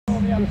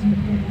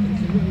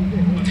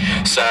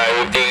So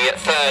the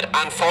third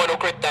and final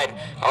grid then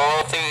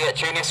of the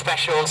junior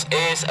specials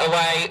is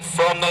away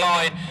from the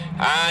line,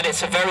 and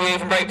it's a very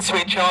even break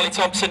between Charlie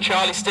Thompson,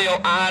 Charlie Steele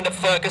and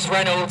Fergus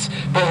Reynolds.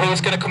 But who's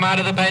going to come out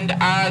of the bend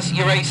as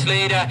your race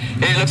leader?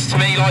 It looks to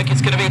me like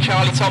it's going to be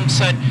Charlie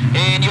Thompson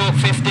in York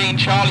 15.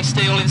 Charlie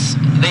Steele is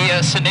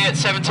the St Neots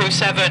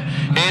 727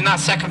 in that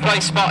second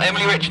place spot.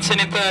 Emily Richardson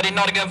in third in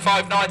Nottingham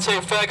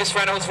 592. Fergus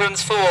Reynolds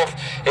runs fourth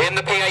in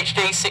the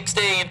PhD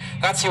 16.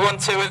 That's your 1,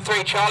 2 and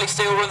 3. Charlie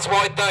Steele runs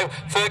wide though.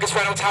 Fergus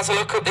Reynolds has a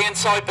look up the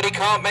inside, but he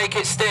can't make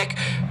it stick.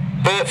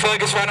 But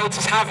Fergus Reynolds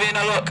is having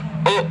a look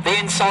up the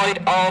inside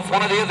of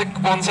one of the other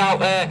ones out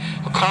there.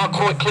 I can't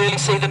quite clearly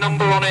see the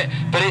number on it,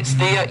 but it's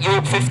the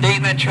York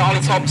 15 then,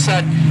 Charlie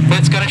Thompson,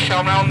 that's going to show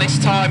around this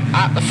time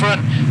at the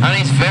front, and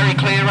he's very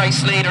clear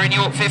race leader in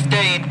York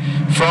 15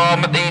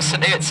 from the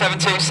St Neots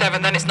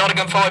 727. Then it's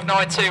Nottingham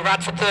 592,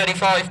 Radford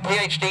 35,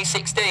 PhD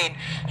 16,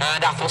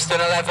 and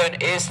Athelston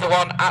 11 is the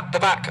one at the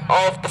back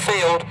of the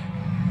field.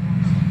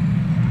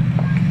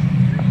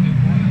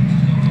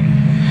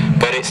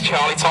 But it's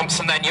Charlie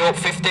Thompson then, York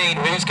 15,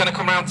 who's going to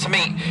come round to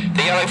meet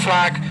the yellow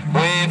flag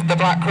with the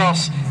black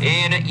cross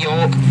in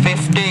York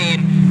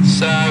 15.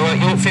 So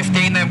York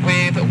 15 then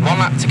with 1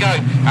 lap to go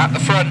at the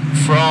front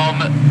from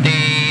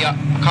the,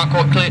 I can't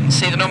quite clearly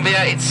see the number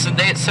yet, it's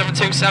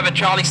 727,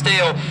 Charlie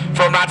Steele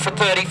from Radford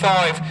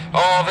 35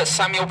 of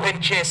Samuel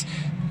Pinchis.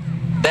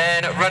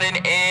 Then running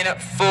in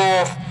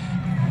fourth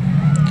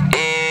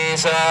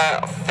is,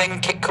 I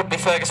think it could be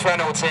Fergus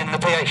Reynolds in the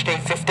PhD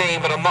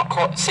 15, but I'm not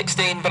quite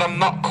 16, but I'm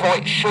not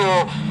quite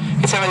sure.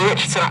 It's Emily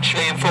Richardson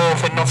actually in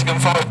fourth in Nottingham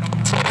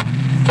 5.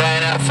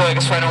 Then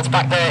Fergus Reynolds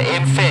back there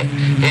in fifth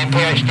in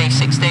PhD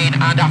 16,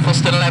 and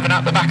Athelston 11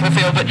 at the back of the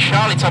field. But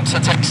Charlie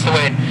Thompson takes the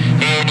win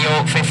in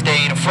York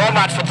 15 from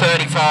Radford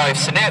 35,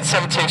 St Neots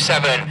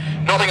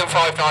 727, Nottingham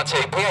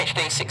 592,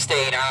 PhD 16,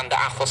 and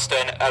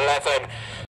Athelston 11.